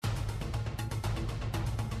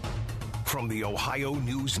From the Ohio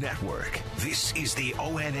News Network, this is the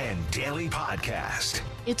ONN Daily Podcast.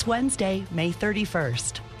 It's Wednesday, May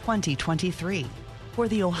 31st, 2023. For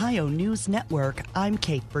the Ohio News Network, I'm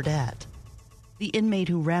Kate Burdett. The inmate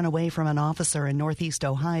who ran away from an officer in Northeast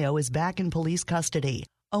Ohio is back in police custody.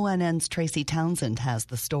 ONN's Tracy Townsend has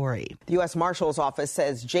the story. The U.S. Marshal's Office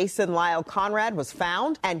says Jason Lyle Conrad was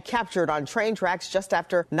found and captured on train tracks just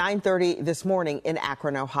after 9:30 this morning in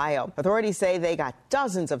Akron, Ohio. Authorities say they got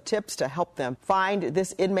dozens of tips to help them find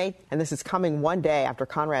this inmate, and this is coming one day after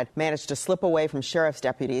Conrad managed to slip away from sheriff's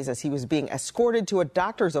deputies as he was being escorted to a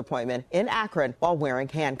doctor's appointment in Akron while wearing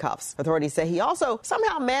handcuffs. Authorities say he also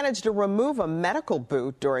somehow managed to remove a medical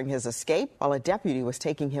boot during his escape while a deputy was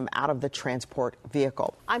taking him out of the transport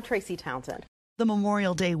vehicle. I'm Tracy Townsend. The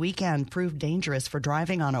Memorial Day weekend proved dangerous for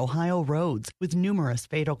driving on Ohio roads with numerous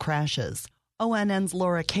fatal crashes. ONN's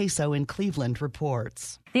Laura Queso in Cleveland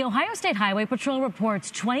reports. The Ohio State Highway Patrol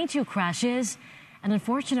reports 22 crashes and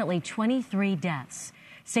unfortunately 23 deaths.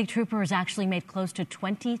 State troopers actually made close to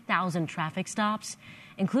 20,000 traffic stops,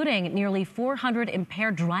 including nearly 400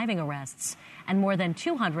 impaired driving arrests and more than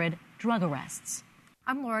 200 drug arrests.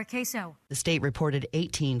 I'm Laura Queso. The state reported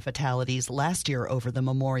 18 fatalities last year over the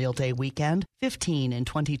Memorial Day weekend, 15 in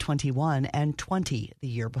 2021 and 20 the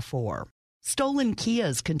year before. Stolen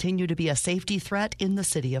Kias continue to be a safety threat in the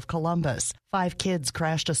city of Columbus. 5 kids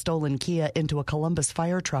crashed a stolen Kia into a Columbus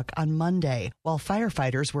fire truck on Monday while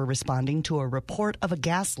firefighters were responding to a report of a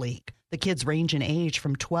gas leak. The kids range in age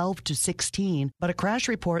from 12 to 16, but a crash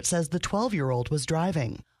report says the 12-year-old was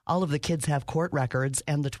driving. All of the kids have court records,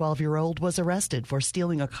 and the 12-year-old was arrested for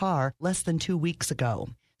stealing a car less than 2 weeks ago.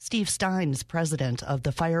 Steve Stein is president of the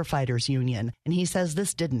Firefighters Union, and he says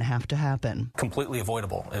this didn't have to happen. Completely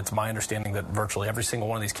avoidable. It's my understanding that virtually every single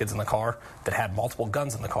one of these kids in the car that had multiple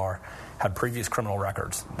guns in the car had previous criminal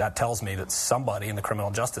records. That tells me that somebody in the criminal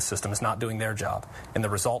justice system is not doing their job. And the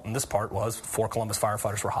result in this part was 4 Columbus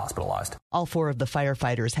firefighters were hospitalized. All 4 of the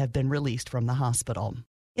firefighters have been released from the hospital.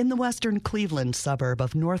 In the western Cleveland suburb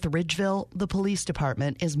of North Ridgeville, the police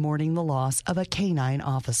department is mourning the loss of a canine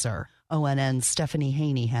officer. ONN's Stephanie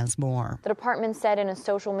Haney has more. The department said in a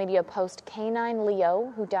social media post, Canine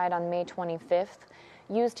Leo, who died on May 25th,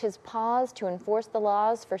 used his paws to enforce the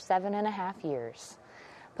laws for 7.5 years.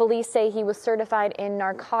 Police say he was certified in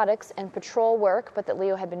narcotics and patrol work, but that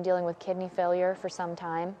Leo had been dealing with kidney failure for some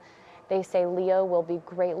time. They say Leo will be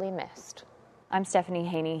greatly missed. I'm Stephanie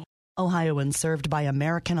Haney. Ohioans served by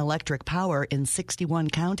American Electric Power in 61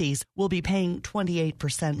 counties will be paying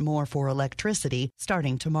 28% more for electricity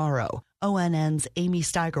starting tomorrow. ONN's Amy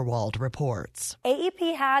Steigerwald reports.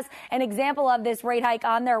 AEP has an example of this rate hike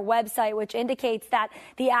on their website, which indicates that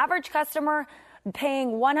the average customer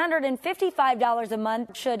paying $155 a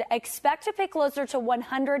month should expect to pay closer to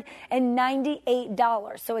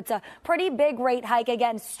 $198. So it's a pretty big rate hike,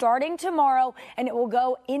 again, starting tomorrow, and it will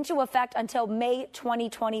go into effect until May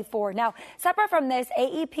 2024. Now, separate from this,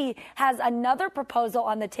 AEP has another proposal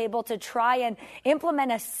on the table to try and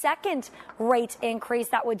implement a second rate increase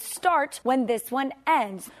that would start when this one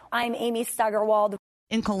ends. I'm Amy Steigerwald.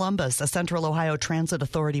 In Columbus, a Central Ohio Transit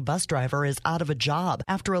Authority bus driver is out of a job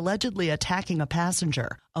after allegedly attacking a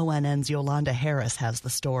passenger. ONN's Yolanda Harris has the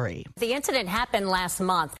story. The incident happened last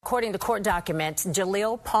month. According to court documents,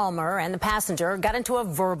 Jaleel Palmer and the passenger got into a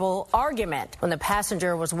verbal argument. When the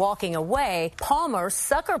passenger was walking away, Palmer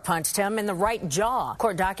sucker punched him in the right jaw.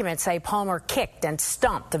 Court documents say Palmer kicked and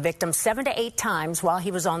stomped the victim 7 to 8 times while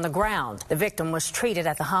he was on the ground. The victim was treated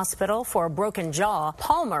at the hospital for a broken jaw.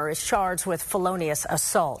 Palmer is charged with felonious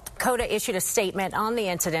assault. COTA issued a statement on the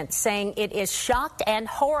incident saying it is shocked and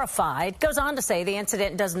horrified. Goes on to say the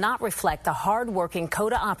incident does not reflect the hard-working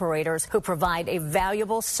COTA operators who provide a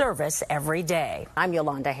valuable service every day. I'm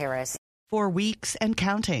Yolanda Harris. 4 weeks and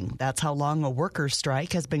counting. That's how long a workers'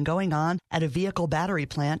 strike has been going on at a vehicle battery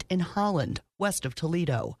plant in Holland, west of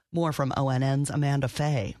Toledo. More from ONN's Amanda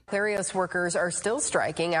Fay. Clarios workers are still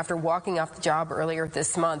striking after walking off the job earlier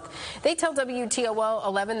this month. They tell WTOL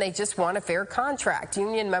 11 they just want a fair contract.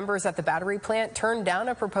 Union members at the battery plant turned down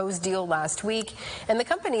a proposed deal last week, and the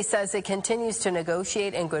company says it continues to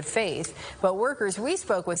negotiate in good faith. But workers we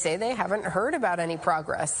spoke with say they haven't heard about any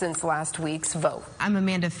progress since last week's vote. I'm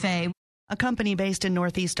Amanda Fay. A company based in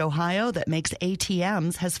Northeast Ohio that makes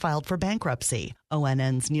ATMs has filed for bankruptcy.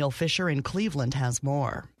 ONN's Neil Fisher in Cleveland has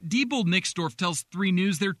more. Diebold Nixdorf tells 3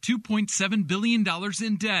 News they're $2.7 billion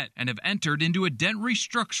in debt and have entered into a debt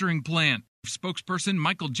restructuring plan. Spokesperson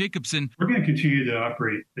Michael Jacobson. We're going to continue to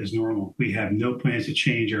operate as normal. We have no plans to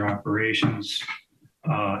change our operations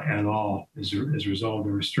at all as a result of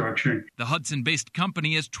the restructuring. The Hudson-based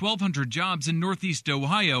company has 1,200 jobs in Northeast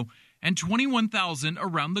Ohio and 21,000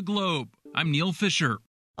 around the globe. I'm Neil Fisher.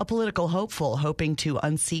 A political hopeful hoping to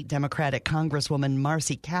unseat Democratic Congresswoman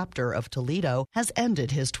Marcy Kaptur of Toledo has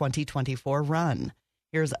ended his 2024 run.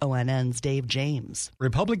 Here's ONN's Dave James.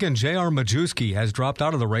 Republican J.R. Majewski has dropped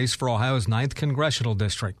out of the race for Ohio's 9th congressional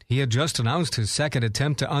district. He had just announced his second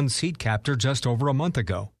attempt to unseat Kaptur just over a month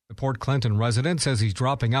ago. The Port Clinton resident says he's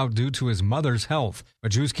dropping out due to his mother's health.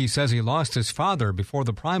 Majewski says he lost his father before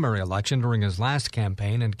the primary election during his last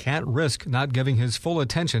campaign and can't risk not giving his full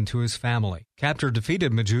attention to his family. Kaptur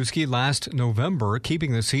defeated Majewski last November,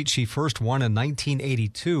 keeping the seat she first won in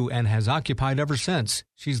 1982 and has occupied ever since.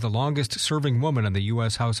 She's the longest-serving woman in the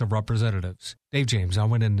U.S. House of Representatives. Dave James,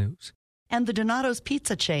 ONN News. And the Donato's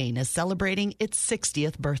Pizza chain is celebrating its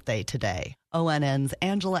 60th birthday today. ONN's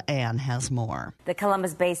Angela Ann has more. The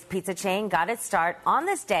Columbus-based pizza chain got its start on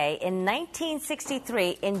this day in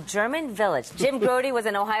 1963 in German Village. Jim Grody was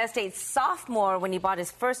an Ohio State sophomore when he bought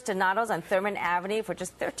his first Donato's on Thurman Avenue for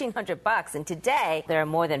just $1,300. And today, there are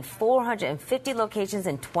more than 450 locations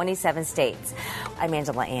in 27 states. I'm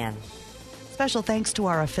Angela Ann. Special thanks to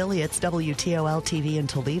our affiliates WTOL-TV in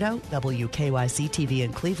Toledo, WKYC-TV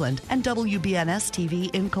in Cleveland, and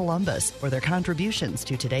WBNS-TV in Columbus for their contributions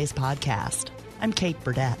to today's podcast. I'm Kate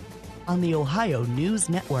Burdett on the Ohio News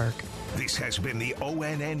Network. This has been the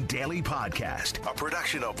ONN Daily Podcast, a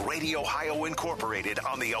production of Radio Ohio Incorporated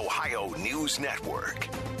on the Ohio News Network.